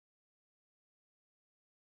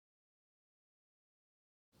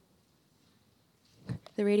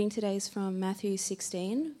The reading today is from Matthew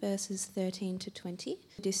 16, verses 13 to 20.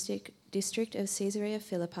 District of Caesarea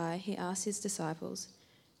Philippi, he asked his disciples,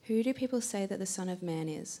 "Who do people say that the Son of Man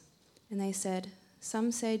is?" And they said,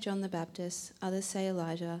 "Some say John the Baptist, others say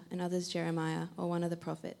Elijah, and others Jeremiah, or one of the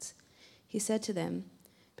prophets." He said to them,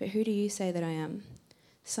 "But who do you say that I am?"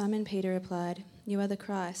 Simon Peter replied, "You are the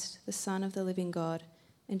Christ, the Son of the living God."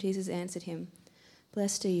 And Jesus answered him,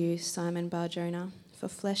 "Blessed are you, Simon Bar-Jonah, for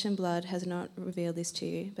flesh and blood has not revealed this to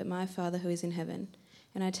you, but my Father who is in heaven.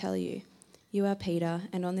 And I tell you, you are Peter,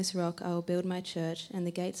 and on this rock I will build my church, and the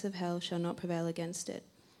gates of hell shall not prevail against it.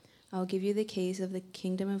 I will give you the keys of the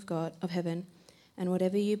kingdom of God, of heaven, and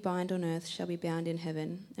whatever you bind on earth shall be bound in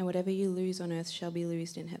heaven, and whatever you loose on earth shall be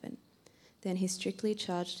loosed in heaven." Then he strictly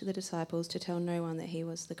charged the disciples to tell no one that he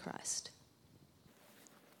was the Christ.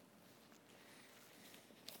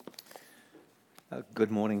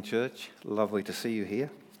 Good morning, church. Lovely to see you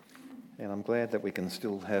here. And I'm glad that we can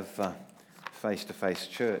still have face-to-face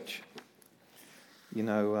church. You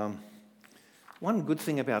know, one good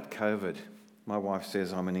thing about COVID, my wife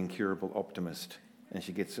says I'm an incurable optimist, and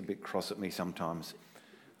she gets a bit cross at me sometimes.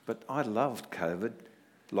 But I loved COVID,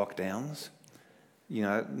 lockdowns, you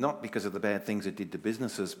know, not because of the bad things it did to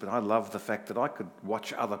businesses, but I loved the fact that I could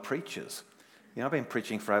watch other preachers. You know, I've been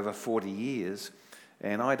preaching for over 40 years,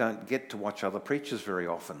 and I don't get to watch other preachers very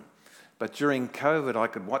often. But during COVID, I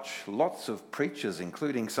could watch lots of preachers,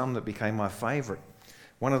 including some that became my favourite.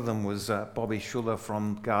 One of them was Bobby Schuller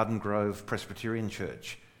from Garden Grove Presbyterian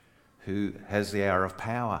Church, who has the Hour of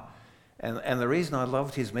Power. And the reason I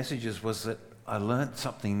loved his messages was that I learnt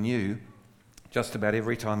something new just about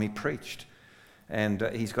every time he preached. And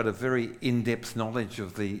he's got a very in-depth knowledge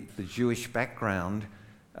of the Jewish background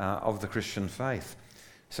of the Christian faith.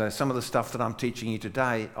 So some of the stuff that I'm teaching you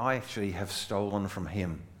today, I actually have stolen from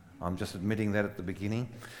him. I'm just admitting that at the beginning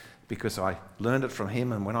because I learned it from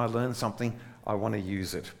him, and when I learn something, I want to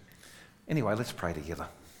use it. Anyway, let's pray together.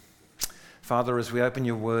 Father, as we open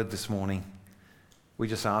your word this morning, we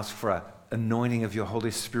just ask for an anointing of your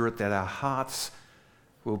Holy Spirit, that our hearts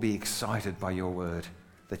will be excited by your word,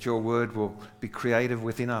 that your word will be creative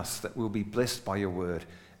within us, that we'll be blessed by your word,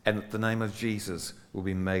 and that the name of Jesus will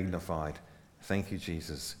be magnified. Thank you,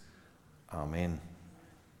 Jesus. Amen.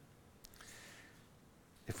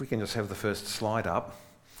 If we can just have the first slide up.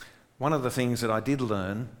 One of the things that I did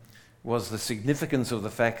learn was the significance of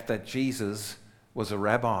the fact that Jesus was a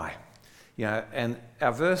rabbi. You know, and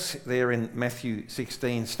our verse there in Matthew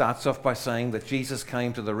 16 starts off by saying that Jesus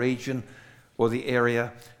came to the region or the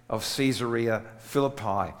area of Caesarea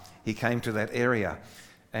Philippi. He came to that area.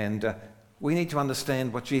 And we need to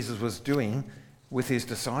understand what Jesus was doing with his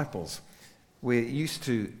disciples. We're used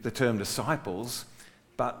to the term disciples,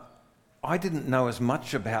 but I didn't know as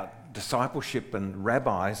much about discipleship and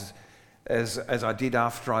rabbis as I did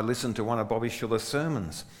after I listened to one of Bobby Schuller's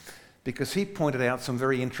sermons, because he pointed out some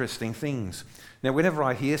very interesting things. Now, whenever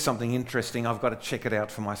I hear something interesting, I've got to check it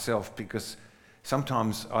out for myself, because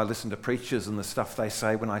sometimes I listen to preachers and the stuff they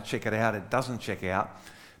say, when I check it out, it doesn't check out.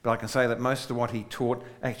 But I can say that most of what he taught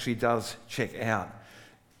actually does check out.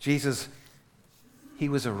 Jesus, he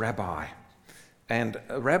was a rabbi. And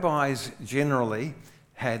rabbis generally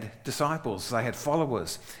had disciples, they had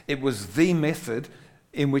followers. It was the method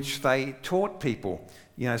in which they taught people,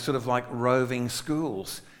 you know, sort of like roving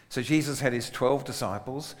schools. So Jesus had his 12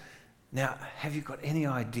 disciples. Now, have you got any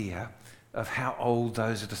idea of how old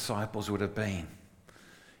those disciples would have been?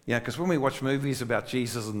 Yeah, because when we watch movies about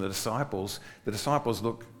Jesus and the disciples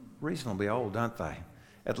look reasonably old, don't they?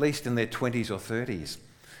 At least in their 20s or 30s.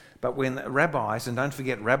 But when rabbis, and don't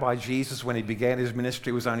forget, Rabbi Jesus, when he began his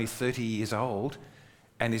ministry, was only 30 years old,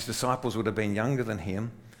 and his disciples would have been younger than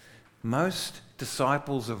him. Most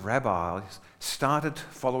disciples of rabbis started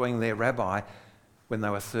following their rabbi when they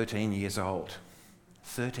were 13 years old.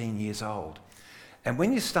 13 years old. And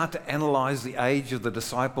when you start to analyse the age of the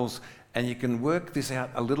disciples, and you can work this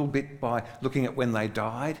out a little bit by looking at when they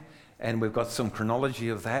died, and we've got some chronology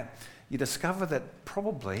of that, you discover that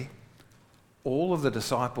probably all of the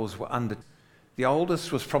disciples were under. The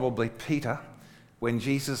oldest was probably Peter. When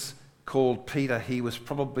Jesus called Peter, he was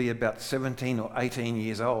probably about 17 or 18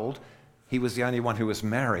 years old. He was the only one who was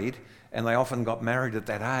married, and they often got married at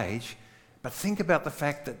that age. But think about the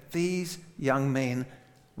fact that these young men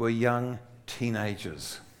were young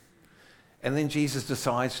teenagers. And then Jesus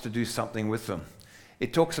decides to do something with them.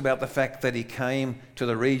 It talks about the fact that he came to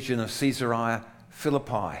the region of Caesarea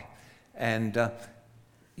Philippi. And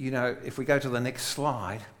you know, if we go to the next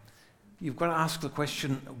slide, you've got to ask the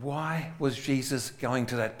question, why was Jesus going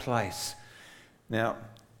to that place? Now,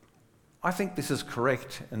 I think this is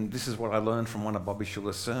correct, and this is what I learned from one of Bobby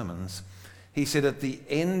Schuller's sermons, He said at the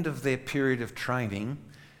end of their period of training,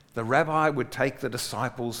 the rabbi would take the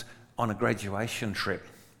disciples on a graduation trip.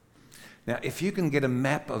 Now, if you can get a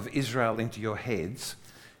map of Israel into your heads,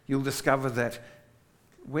 you'll discover that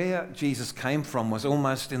where Jesus came from was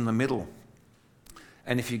almost in the middle.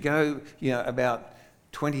 And if you go, about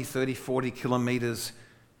 20, 30, 40 kilometres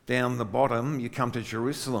down the bottom, you come to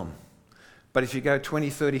Jerusalem. But if you go 20,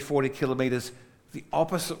 30, 40 kilometres the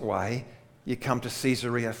opposite way, you come to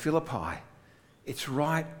Caesarea Philippi. It's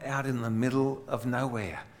right out in the middle of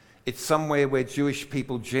nowhere. It's somewhere where Jewish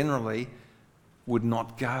people generally would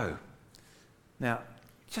not go. Now,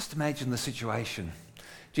 just imagine the situation.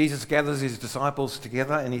 Jesus gathers his disciples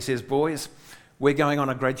together and he says, "Boys, we're going on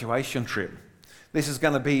a graduation trip. This is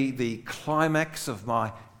going to be the climax of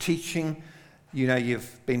my teaching.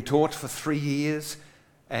 You've been taught for 3 years,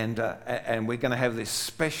 and we're going to have this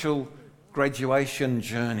special graduation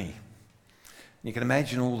journey." You can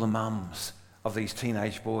imagine all the mums of these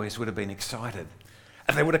teenage boys would have been excited.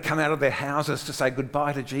 And they would have come out of their houses to say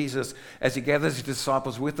goodbye to Jesus as he gathers his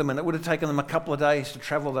disciples with them. And it would have taken them a couple of days to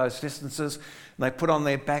travel those distances. And they put on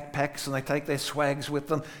their backpacks and they take their swags with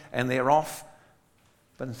them and they're off.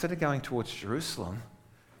 But instead of going towards Jerusalem,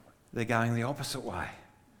 they're going the opposite way.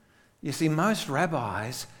 You see, most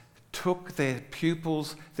rabbis took their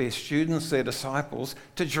pupils, their students, their disciples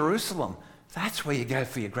to Jerusalem. That's where you go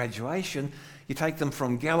for your graduation. You take them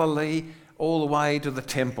from Galilee all the way to the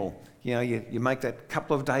temple. You make that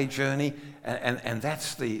couple of day journey and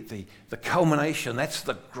that's the culmination, that's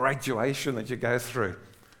the graduation that you go through.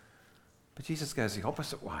 But Jesus goes the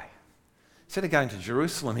opposite way. Instead of going to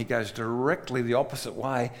Jerusalem, he goes directly the opposite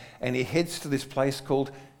way and he heads to this place called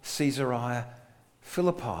Caesarea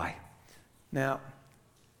Philippi. Now,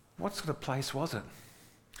 what sort of place was it?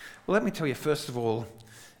 Well, let me tell you, first of all,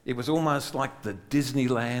 it was almost like the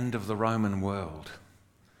Disneyland of the Roman world.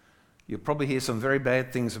 You'll probably hear some very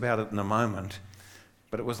bad things about it in a moment,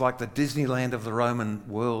 but it was like the Disneyland of the Roman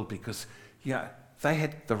world because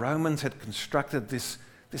the Romans had constructed this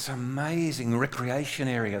amazing recreation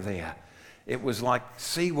area there. It was like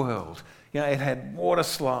SeaWorld. It had water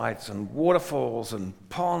slides and waterfalls and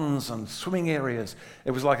ponds and swimming areas.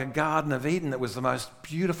 It was like a Garden of Eden. It was the most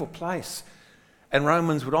beautiful place. And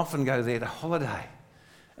Romans would often go there to holiday.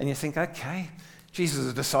 And you think, okay, Jesus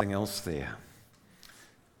is doing something else there.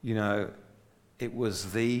 It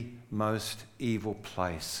was the most evil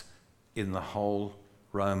place in the whole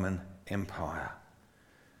Roman Empire.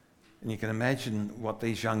 And you can imagine what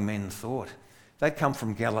these young men thought. They'd come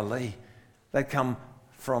from Galilee. They'd come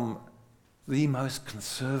from the most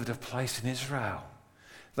conservative place in Israel.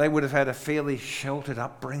 They would have had a fairly sheltered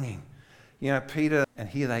upbringing. Peter, and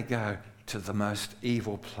here they go to the most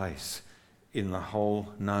evil place in the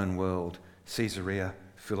whole known world, Caesarea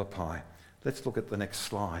Philippi. Let's look at the next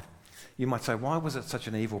slide. You might say, why was it such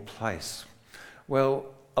an evil place? Well,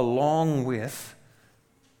 along with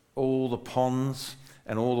all the ponds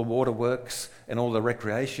and all the waterworks and all the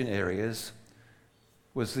recreation areas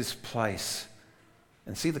was this place.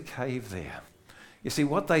 And see the cave there. You see,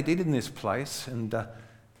 what they did in this place, and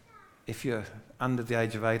if you're under the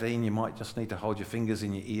age of 18, you might just need to hold your fingers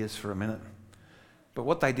in your ears for a minute. But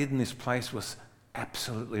what they did in this place was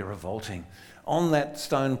absolutely revolting. On that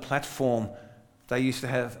stone platform, they used to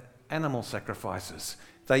have animal sacrifices.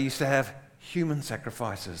 They used to have human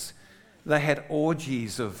sacrifices. They had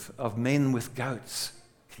orgies of men with goats.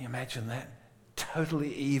 Can you imagine that?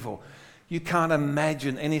 Totally evil. You can't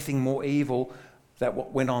imagine anything more evil than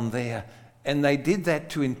what went on there. And they did that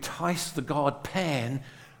to entice the god Pan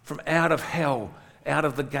from out of hell, out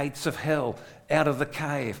of the gates of hell, out of the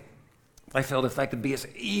cave. They felt if they could be as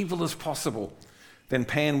evil as possible, then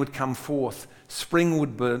Pan would come forth, spring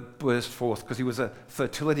would burst forth because he was a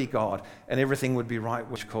fertility god, and everything would be right,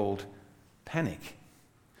 which is called panic.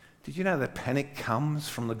 Did you know that panic comes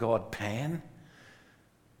from the god Pan?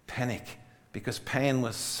 Panic, because Pan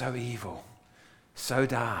was so evil, so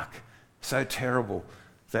dark, so terrible,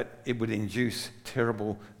 that it would induce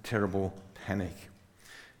terrible, terrible panic.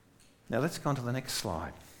 Now let's go on to the next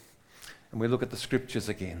slide, and we look at the scriptures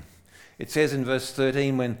again. It says in verse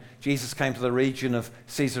 13, when Jesus came to the region of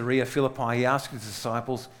Caesarea Philippi, he asked his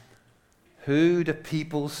disciples, "Who do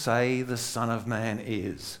people say the Son of Man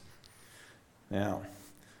is?" Now,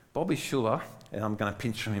 Bobby Schuller, and I'm going to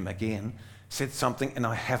pinch from him again, said something, and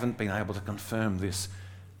I haven't been able to confirm this,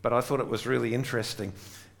 but I thought it was really interesting.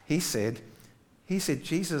 He said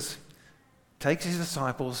Jesus takes his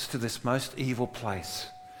disciples to this most evil place.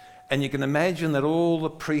 And you can imagine that all the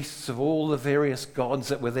priests of all the various gods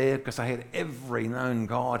that were there, because they had every known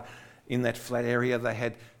god in that flat area, they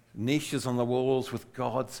had niches on the walls with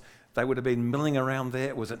gods. They would have been milling around there.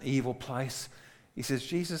 It was an evil place. He says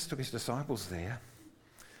Jesus took his disciples there,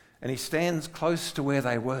 and he stands close to where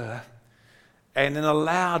they were, and in a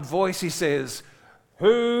loud voice he says,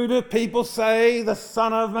 "Who do people say the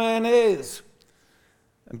Son of Man is?"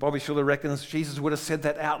 And Bobby Schuller reckons Jesus would have said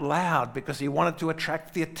that out loud because he wanted to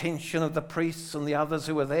attract the attention of the priests and the others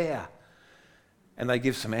who were there. And they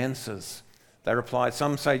give some answers. They replied,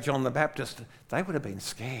 some say John the Baptist. They would have been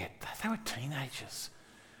scared. They were teenagers.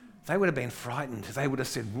 They would have been frightened. They would have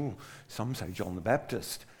said, some say John the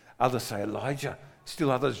Baptist. Others say Elijah.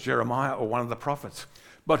 Still others, Jeremiah or one of the prophets.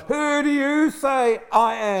 But who do you say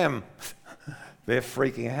I am? They're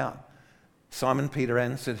freaking out. Simon Peter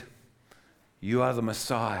answered, "You are the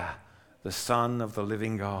Messiah, the Son of the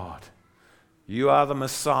living God." You are the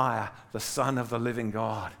Messiah, the Son of the living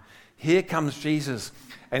God. Here comes Jesus,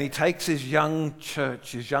 and he takes his young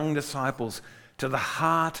church, his young disciples, to the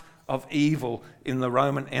heart of evil in the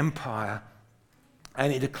Roman Empire,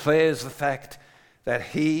 and he declares the fact that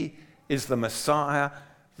he is the Messiah,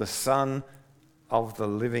 the Son of the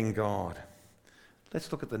living God.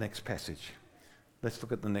 Let's look at the next passage. Let's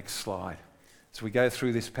look at the next slide. As we go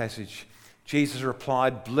through this passage, Jesus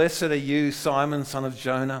replied, "Blessed are you, Simon, son of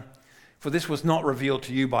Jonah, for this was not revealed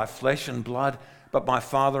to you by flesh and blood, but my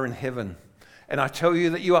Father in heaven. And I tell you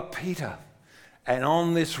that you are Peter, and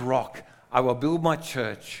on this rock I will build my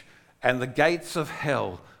church, and the gates of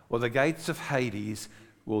hell, or the gates of Hades,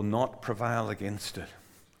 will not prevail against it."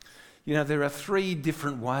 You know, there are three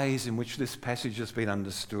different ways in which this passage has been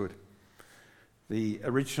understood. The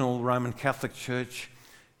original Roman Catholic Church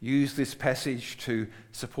used this passage to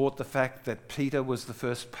support the fact that Peter was the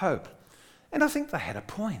first pope. And I think they had a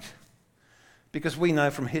point, because we know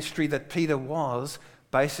from history that Peter was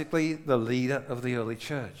basically the leader of the early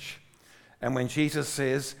church. And when Jesus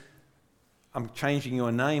says, "I'm changing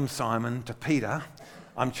your name, Simon, to Peter.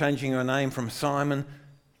 I'm changing your name from Simon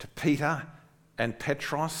to Peter and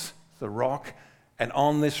Petros, the rock, and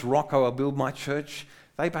on this rock I will build my church,"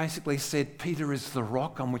 they basically said Peter is the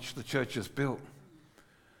rock on which the church is built.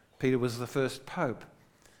 Peter was the first pope.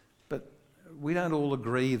 But we don't all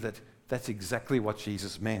agree that that's exactly what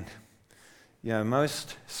Jesus meant. You know,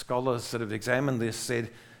 most scholars that have examined this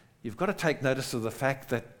said you've got to take notice of the fact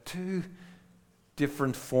that two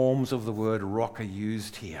different forms of the word rock are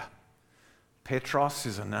used here. Petros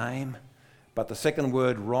is a name, but the second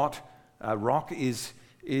word rock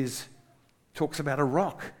talks about a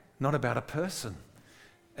rock, not about a person.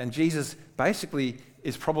 And Jesus basically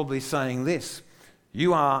is probably saying this: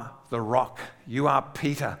 you are the rock, you are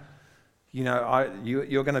Peter. You know,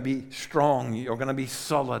 you're going to be strong, you're going to be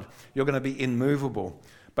solid, you're going to be immovable.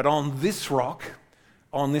 But on this rock,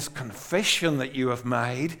 on this confession that you have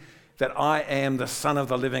made, that I am the Son of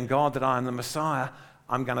the living God, that I am the Messiah,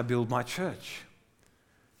 I'm going to build my church.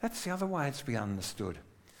 That's the other way it's been understood.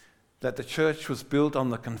 That the church was built on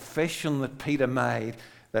the confession that Peter made,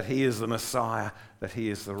 that he is the Messiah, that he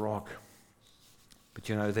is the rock. But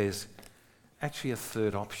you know, there's actually a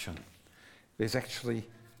third option. There's actually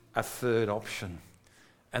a third option.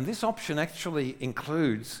 And this option actually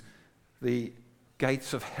includes the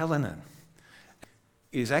gates of hell in it.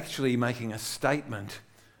 Is actually making a statement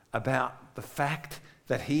about the fact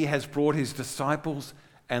that he has brought his disciples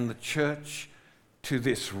and the church to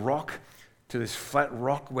this rock, to this flat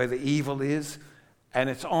rock where the evil is, and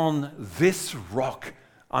it's on this rock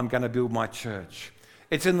I'm going to build my church.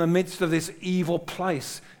 It's in the midst of this evil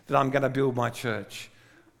place that I'm going to build my church.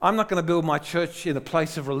 I'm not going to build my church in a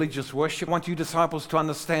place of religious worship. I want you disciples to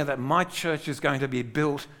understand that my church is going to be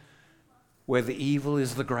built where the evil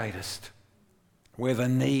is the greatest, where the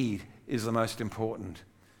need is the most important.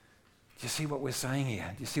 Do you see what we're saying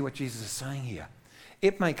here? Do you see what Jesus is saying here?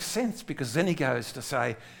 It makes sense, because then he goes to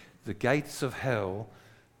say, the gates of hell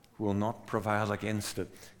will not prevail against it.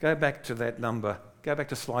 Go back to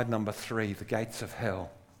slide number 3, the gates of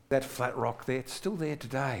hell. That flat rock there, it's still there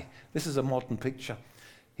today. This is a modern picture.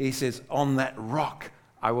 He says, on that rock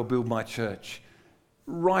I will build my church,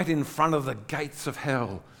 right in front of the gates of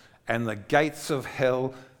hell, and the gates of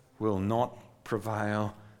hell will not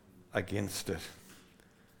prevail against it.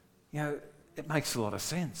 You know, it makes a lot of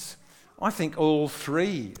sense. I think all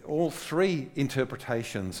three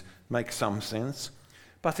interpretations make some sense,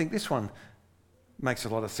 but I think this one makes a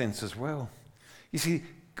lot of sense as well. You see,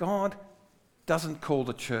 God doesn't call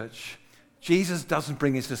the church, Jesus doesn't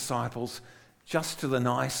bring his disciples just to the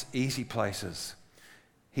nice, easy places.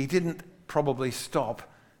 He didn't probably stop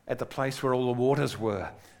at the place where all the waters were,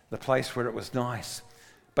 the place where it was nice,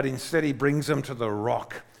 but instead he brings them to the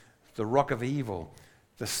rock of evil,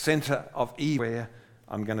 the center of evil, where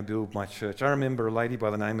I'm going to build my church. I remember a lady by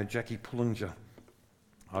the name of Jackie Pullinger.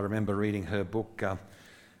 I remember reading her book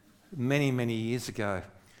many, many years ago.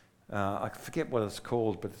 I forget what it's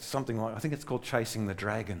called, but it's something like, I think it's called Chasing the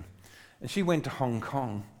Dragon. And she went to Hong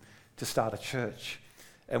Kong to start a church.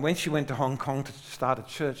 And when she went to Hong Kong to start a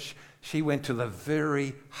church, she went to the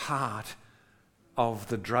very heart of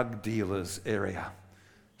the drug dealers area.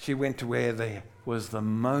 She went to where there was the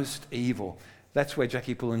most evil. That's where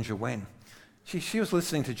Jackie Pullinger went. She was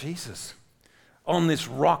listening to Jesus. On this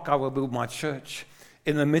rock I will build my church.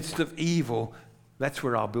 In the midst of evil, that's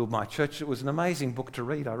where I'll build my church. It was an amazing book to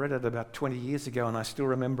read. I read it about 20 years ago and I still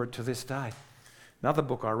remember it to this day. Another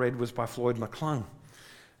book I read was by Floyd McClung.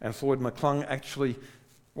 And Floyd McClung, actually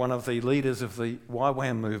one of the leaders of the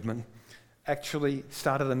YWAM movement, actually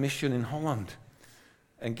started a mission in Holland.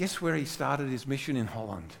 And guess where he started his mission in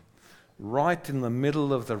Holland? Right in the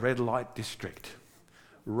middle of the red light district.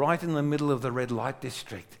 Right in the middle of the red light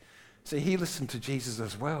district. See, he listened to Jesus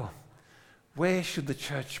as well. Where should the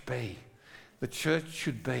church be? The church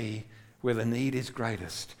should be where the need is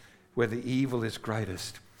greatest, where the evil is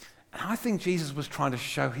greatest. And I think Jesus was trying to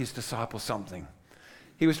show his disciples something.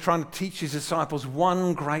 He was trying to teach his disciples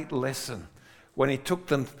one great lesson when he took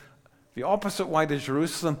them the opposite way to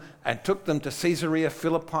Jerusalem and took them to Caesarea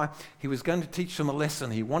Philippi. He was going to teach them a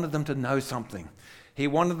lesson. He wanted them to know something. He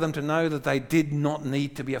wanted them to know that they did not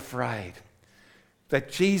need to be afraid. That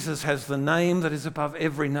Jesus has the name that is above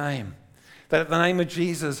every name. That at the name of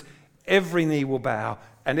Jesus, every knee will bow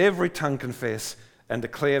and every tongue confess and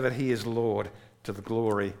declare that he is Lord to the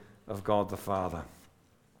glory of God the Father.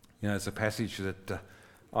 You know, it's a passage that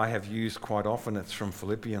I have used quite often. It's from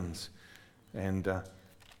Philippians. And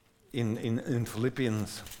in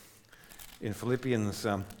Philippians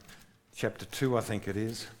chapter 2, I think it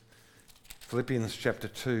is, Philippians chapter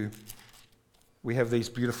 2, we have these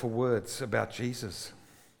beautiful words about Jesus.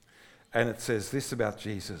 And it says this about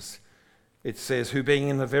Jesus. It says, who being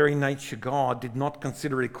in the very nature God, did not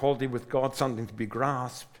consider equality with God something to be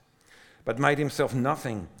grasped, but made himself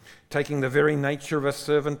nothing, taking the very nature of a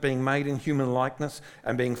servant, being made in human likeness,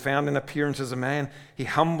 and being found in appearance as a man, he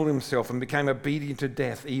humbled himself and became obedient to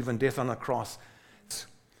death, even death on a cross,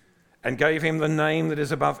 and gave him the name that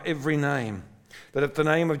is above every name, that at the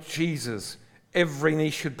name of Jesus every knee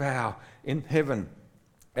should bow in heaven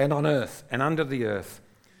and on earth and under the earth,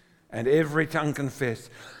 and every tongue confess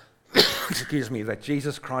that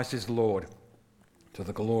Jesus Christ is Lord, to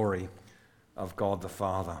the glory of God the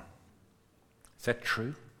Father. Is that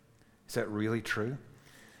true? Is that really true?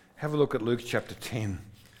 Have a look at Luke chapter 10.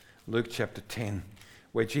 Luke chapter 10,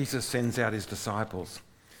 where Jesus sends out his disciples.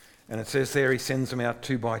 And it says there he sends them out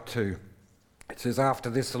 2 by 2. It says, after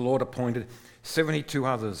this the Lord appointed 72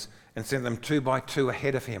 others and sent them 2 by 2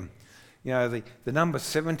 ahead of him. You know, the number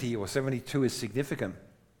 70 or 72 is significant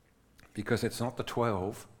because it's not the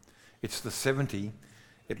 12. It's the 70.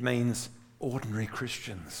 It means ordinary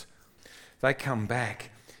Christians. They come back,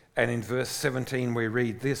 and in verse 17 we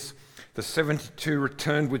read this. The 72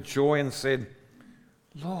 returned with joy and said,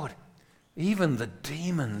 Lord, even the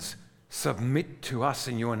demons submit to us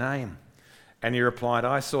in your name. And he replied,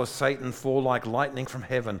 I saw Satan fall like lightning from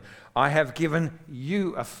heaven. I have given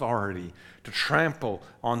you authority to trample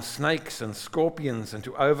on snakes and scorpions and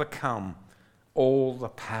to overcome all the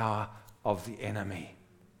power of the enemy.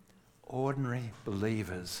 Ordinary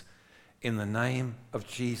believers in the name of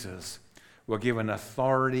Jesus were given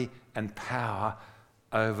authority and power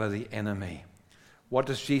over the enemy. What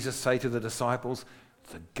does Jesus say to the disciples?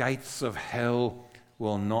 The gates of hell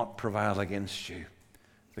will not prevail against you.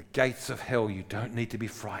 The gates of hell, you don't need to be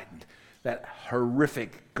frightened. That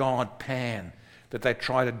horrific God Pan that they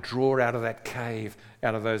try to draw out of that cave,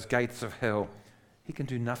 out of those gates of hell, he can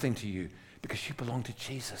do nothing to you because you belong to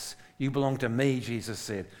Jesus. You belong to me, Jesus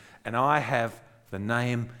said. And I have the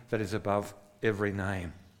name that is above every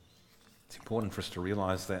name. It's important for us to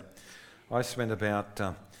realize that. I spent about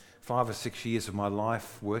 5 or 6 years of my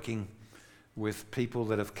life working with people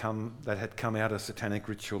that had come out of satanic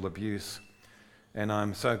ritual abuse. And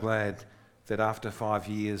I'm so glad that after 5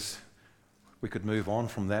 years we could move on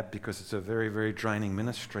from that because it's a very, very draining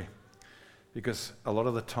ministry. Because a lot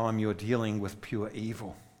of the time you're dealing with pure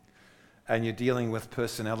evil. And you're dealing with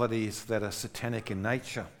personalities that are satanic in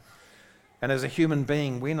nature. And as a human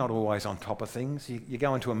being, we're not always on top of things. You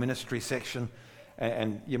go into a ministry section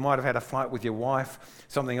and you might have had a fight with your wife.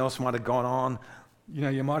 Something else might have gone on. You know,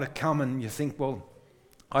 you might have come and you think, well,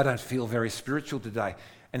 I don't feel very spiritual today.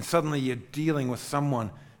 And suddenly you're dealing with someone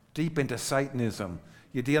deep into Satanism.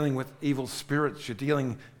 You're dealing with evil spirits. You're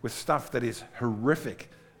dealing with stuff that is horrific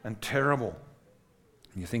and terrible.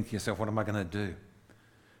 And you think to yourself, what am I going to do?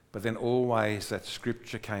 But then always that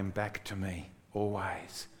scripture came back to me,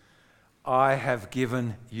 always. I have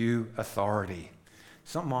given you authority.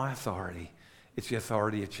 It's not my authority, it's the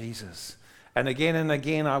authority of Jesus. And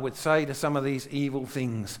again, I would say to some of these evil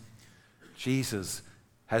things, Jesus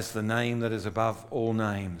has the name that is above all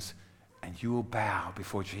names, and you will bow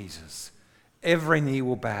before Jesus. Every knee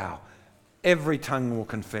will bow, every tongue will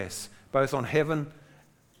confess, both on heaven,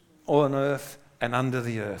 on earth, and under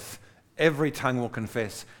the earth. Every tongue will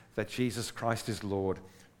confess that Jesus Christ is Lord,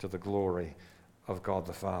 to the glory of God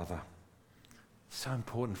the Father. It's so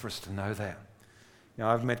important for us to know that. You know,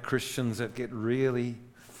 I've met Christians that get really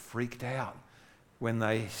freaked out when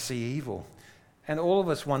they see evil. And all of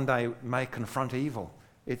us one day may confront evil.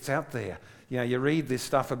 It's out there. You know, you read this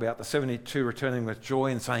stuff about the 72 returning with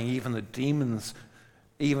joy and saying even the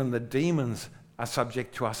demons are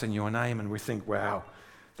subject to us in your name. And we think, wow,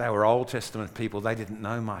 they were Old Testament people. They didn't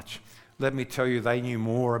know much. Let me tell you, they knew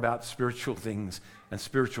more about spiritual things and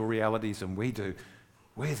spiritual realities than we do.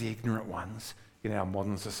 We're the ignorant ones in our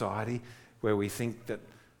modern society, where we think that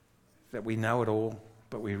we know it all,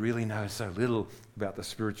 but we really know so little about the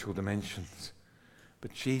spiritual dimensions.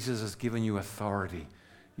 But Jesus has given you authority.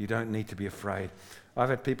 You don't need to be afraid. I've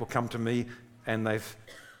had people come to me and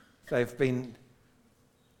they've been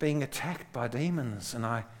being attacked by demons, and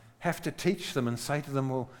I have to teach them and say to them,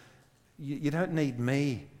 well, you don't need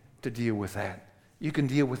me to deal with that. You can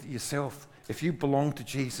deal with it yourself. If you belong to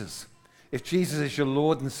Jesus, if Jesus is your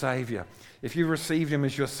Lord and Saviour, if you received him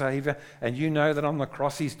as your Saviour and you know that on the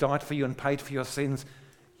cross he's died for you and paid for your sins,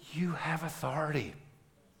 you have authority.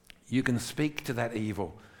 You can speak to that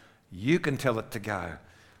evil. You can tell it to go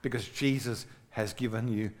because Jesus has given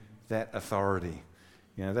you that authority.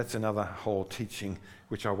 You know, that's another whole teaching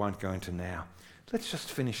which I won't go into now. Let's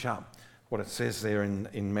just finish up what it says there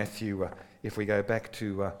in Matthew. If we go back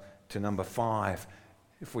to number 5,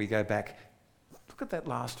 if we go back, look at that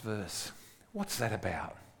last verse. What's that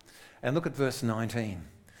about? And look at verse 19,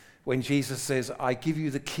 when Jesus says, I give you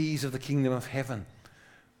the keys of the kingdom of heaven.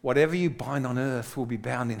 Whatever you bind on earth will be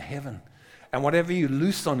bound in heaven, and whatever you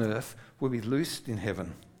loose on earth will be loosed in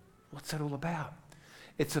heaven. What's that all about?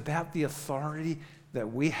 It's about the authority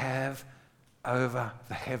that we have over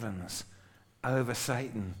the heavens, over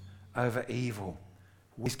Satan, over evil.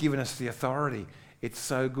 He's given us the authority. It's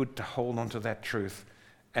so good to hold on to that truth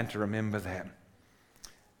and to remember that.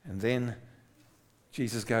 And then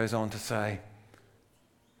Jesus goes on to say,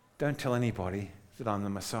 don't tell anybody that I'm the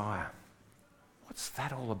Messiah. What's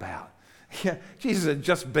that all about? Yeah, Jesus had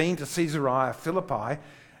just been to Caesarea Philippi,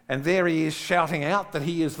 and there he is shouting out that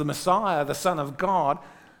he is the Messiah, the Son of God,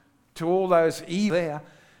 to all those evil there.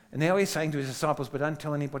 And now he's saying to his disciples, but don't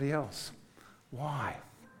tell anybody else. Why?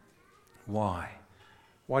 Why?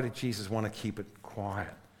 Why did Jesus want to keep it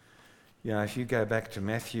quiet? You know, if you go back to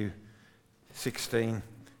Matthew 16,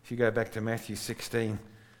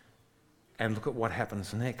 and look at what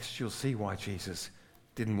happens next, you'll see why Jesus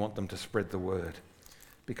didn't want them to spread the word.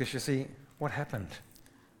 Because you see, what happened?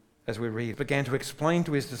 As we read, began to explain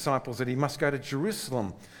to his disciples that he must go to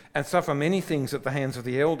Jerusalem and suffer many things at the hands of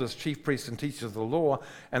the elders, chief priests and teachers of the law,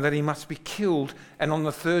 and that he must be killed and on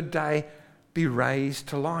the third day be raised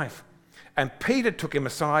to life. And Peter took him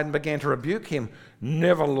aside and began to rebuke him.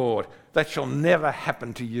 Never, Lord, that shall never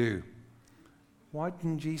happen to you. Why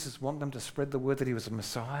didn't Jesus want them to spread the word that he was a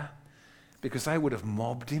Messiah? Because they would have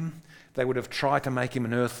mobbed him. They would have tried to make him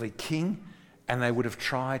an earthly king, and they would have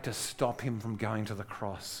tried to stop him from going to the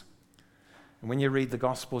cross. And when you read the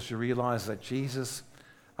Gospels, you realize that Jesus,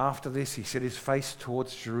 after this, he set his face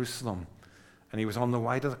towards Jerusalem, and he was on the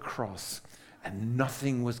way to the cross, and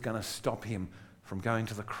nothing was going to stop him from going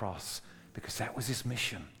to the cross, because that was his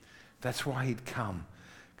mission. That's why he'd come.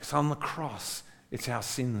 Because on the cross, it's our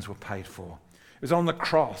sins were paid for. It was on the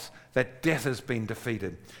cross that death has been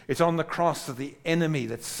defeated. It's on the cross that the enemy,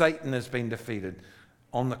 that Satan has been defeated.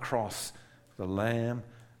 On the cross, the Lamb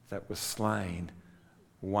that was slain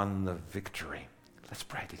won the victory. Let's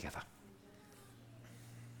pray together.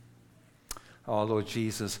 Oh, Lord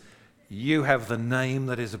Jesus, you have the name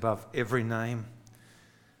that is above every name.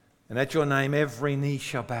 And at your name, every knee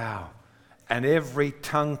shall bow, and every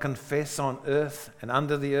tongue confess on earth and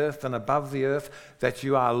under the earth and above the earth that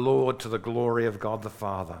you are Lord, to the glory of God the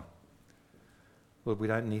Father. Lord, we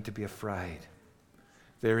don't need to be afraid.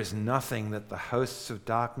 There is nothing that the hosts of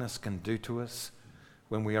darkness can do to us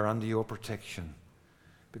when we are under your protection,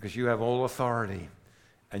 because you have all authority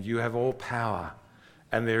and you have all power,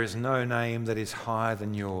 and there is no name that is higher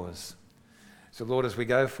than yours. So, Lord, as we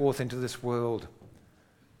go forth into this world,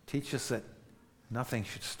 teach us that nothing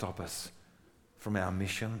should stop us from our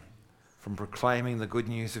mission, from proclaiming the good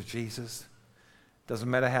news of Jesus. Doesn't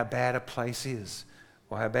matter how bad a place is,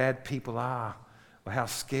 or how bad people are, or how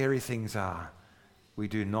scary things are. We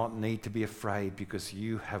do not need to be afraid because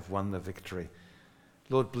you have won the victory.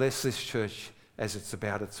 Lord, bless this church as it's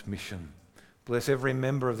about its mission. Bless every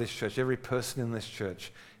member of this church, every person in this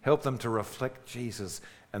church. Help them to reflect Jesus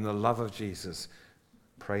and the love of Jesus.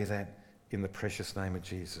 Pray that in the precious name of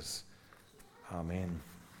Jesus. Amen.